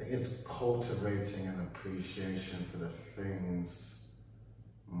 I think it's cultivating an appreciation for the things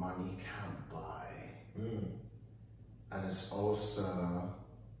money can't buy. And it's also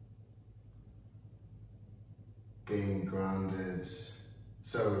being grounded.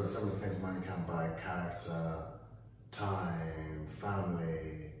 So some of the things money can't buy: character, time,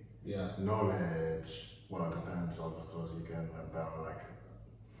 family, knowledge. Well, it depends. Of course, you can about like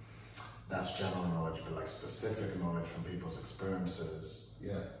that's general knowledge, but like specific knowledge from people's experiences.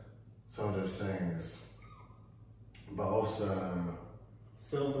 Yeah. Some of those things, but also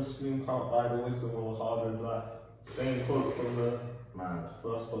silver spoon can't buy the wisdom of a hard-earned life. Same quote from the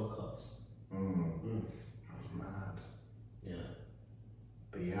first podcast. That was mad. Yeah.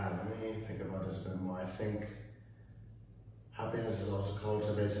 But yeah, let me think about this a bit more. I think happiness is also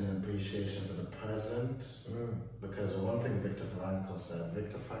cultivating an appreciation for the present. Because one thing Viktor Frankl said,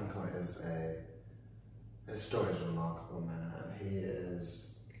 Viktor Frankl is his story is remarkable, man.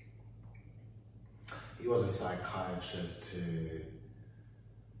 He was a psychiatrist who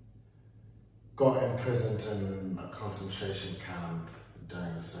got imprisoned in a concentration camp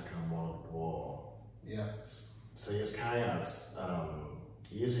during the Second World War. Yeah. So he was carrying out,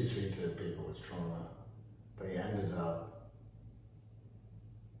 he usually treated people with trauma, but he ended up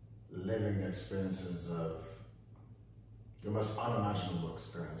living experiences of the most unimaginable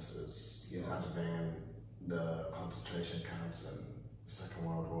experiences. Yeah. Imagine being in the concentration camps in the Second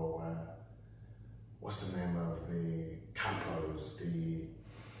World War where, what's the name of the capos, the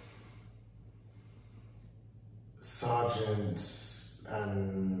sergeants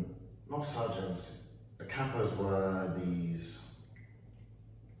and, not sergeants, the capos were these,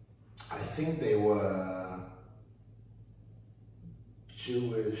 I think they were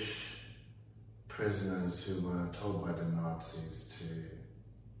Jewish prisoners who were told by the Nazis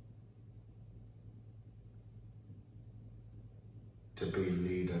to be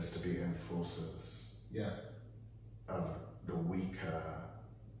leaders, to be enforcers of the weaker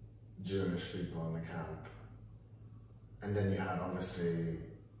Jewish people in the camp. And then you had obviously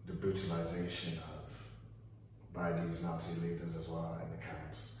the brutalization by these Nazi leaders as well in the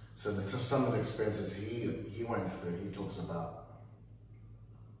camps. So some of the experiences he went through, he talks about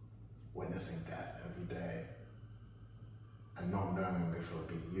witnessing death every day and not knowing if it'll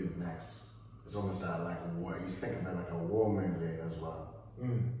be you next. It's almost like you think of it like a war movie as well,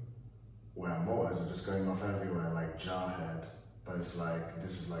 where mortars are just going off everywhere like Jarhead, but it's like,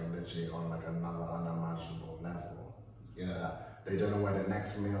 this is like literally on like another unimaginable level. Yeah. They don't know where the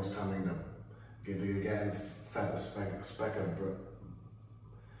next meal's coming. They're getting fed a speck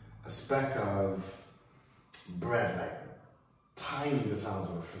of bread, like tiny the size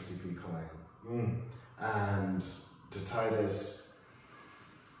of a 50p coin. And to Titus,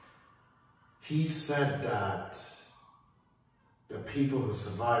 he said that the people who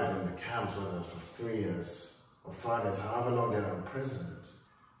survived in the camps, whether it was for 3 years or 5 years, however long they were imprisoned,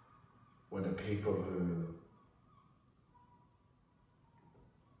 were the people who,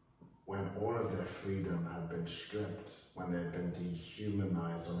 when all of their freedom had been stripped, when they had been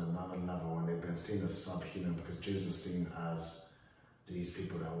dehumanized on another level, when they'd been seen as subhuman, because Jews were seen as these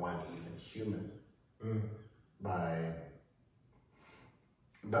people that weren't even human by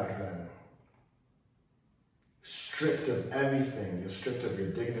back then. Stripped of everything, you're stripped of your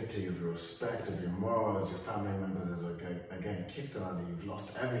dignity, of your respect, of your morals, your family members are again kicked out of you, you've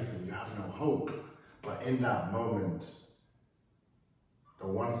lost everything, you have no hope. But in that moment, the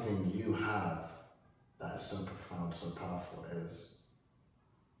one thing you have that is so profound, so powerful is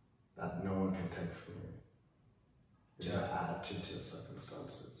that no one can take from you. It's your attitude to your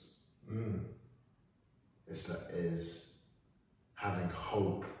circumstances. Is having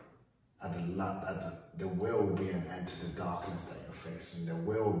hope that there will be an end to the darkness that you're facing.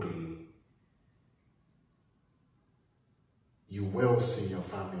 You will see your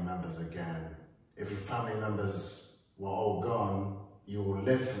family members again. If your family members were all gone, you will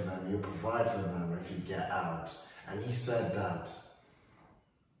live for them, you'll provide for them if you get out. And he said that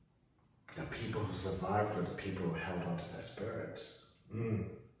the people who survived were the people who held on to their spirit.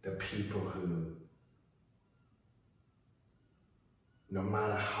 The people who, no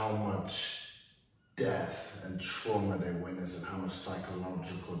matter how much death and trauma they witnessed and how much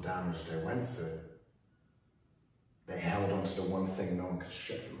psychological damage they went through, they held on to the one thing no one could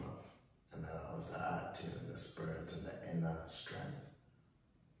strip them of. And that was their attitude and their spirit and their inner strength.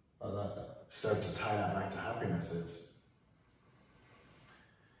 I like that. So to tie that back to happiness,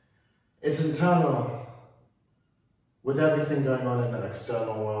 it's internal. With everything going on in the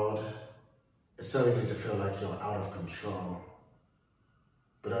external world, it's so easy to feel like you're out of control.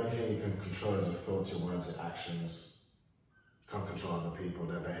 But the only thing you can control is your thoughts, your words, your actions. You can't control other people,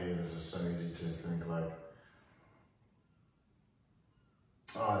 their behaviors. It's so easy to think like,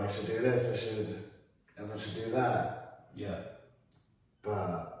 oh, they should do this, everyone should do that. Yeah.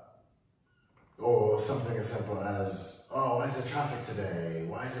 Or something as simple as, oh, why is there traffic today?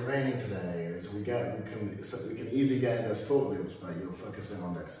 Why is it raining today? So we can easily get in those thought loops, but you're focusing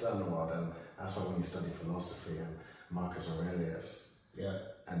on the external world, and that's why when you study philosophy and Marcus Aurelius,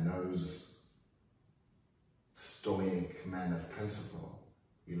 and those stoic men of principle,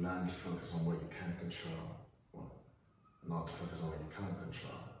 you learn to focus on what you can control, not to focus on what you can't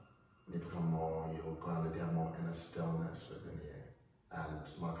control. You become you're grounded, you have more inner stillness within you. And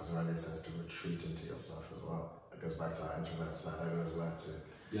Marcus Aurelius says to retreat into yourself as well. It goes back to our introvert side, it goes back to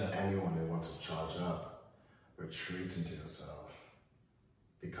anyone who wants to charge up. Retreat into yourself.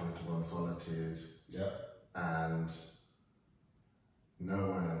 Be comfortable in solitude. And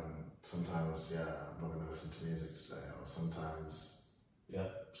know when sometimes, I'm not going to listen to music today, or sometimes I'm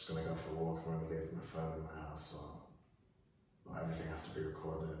just going to go for a walk, I'm going to leave my phone in my house, or not everything has to be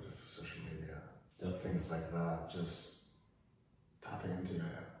recorded, social media, things like that. Just tapping into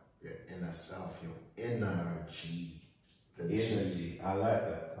your inner self, your energy. Energy, I like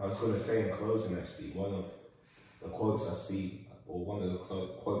that. I was going to say in closing, actually, one of the quotes I see or one of the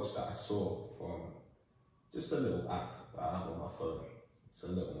quotes that I saw from just a little app that I have on my phone. It's a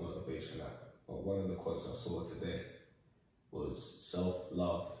little motivation app. But one of the quotes I saw today was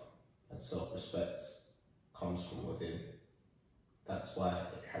self-love and self-respect comes from within. That's why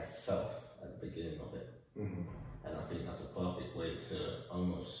it has self at the beginning of it. Mm-hmm. And I think that's a perfect way to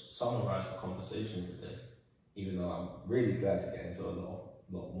almost summarize the conversation today. Even though I'm really glad to get into a lot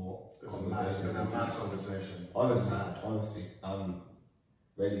more conversations. It's a mad conversation. Honestly, I'm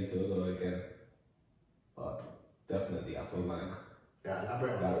ready to go again. But definitely, I feel like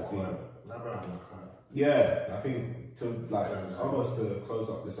elaborate on the quote. Yeah, I think to almost to close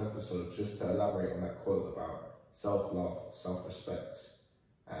up this episode, just to elaborate on that quote about self-love, self-respect,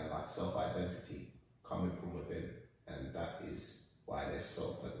 and like self-identity coming from within, and that is why there's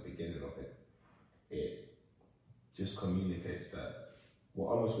self at the beginning of it. It just communicates that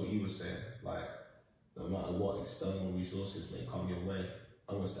almost what you were saying, like no matter what external resources may come your way,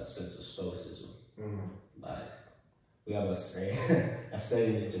 almost that sense of stoicism. Mm-hmm. Like we have a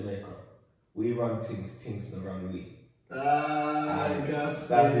saying in Jamaica, we run things to run we. That's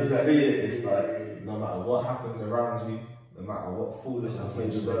exactly it. It's like no matter what happens around you, no matter what foolishness may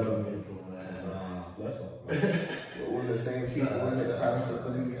be going on. Bless up, man. We're all the same people in the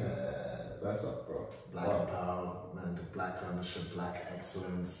community. Bless up, bro. Black empowerment, man, the black ownership, black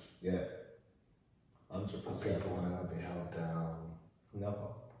excellence. Yeah. 100%. People will never be held down. Never.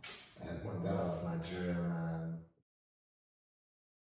 And One that's love Nigeria, man.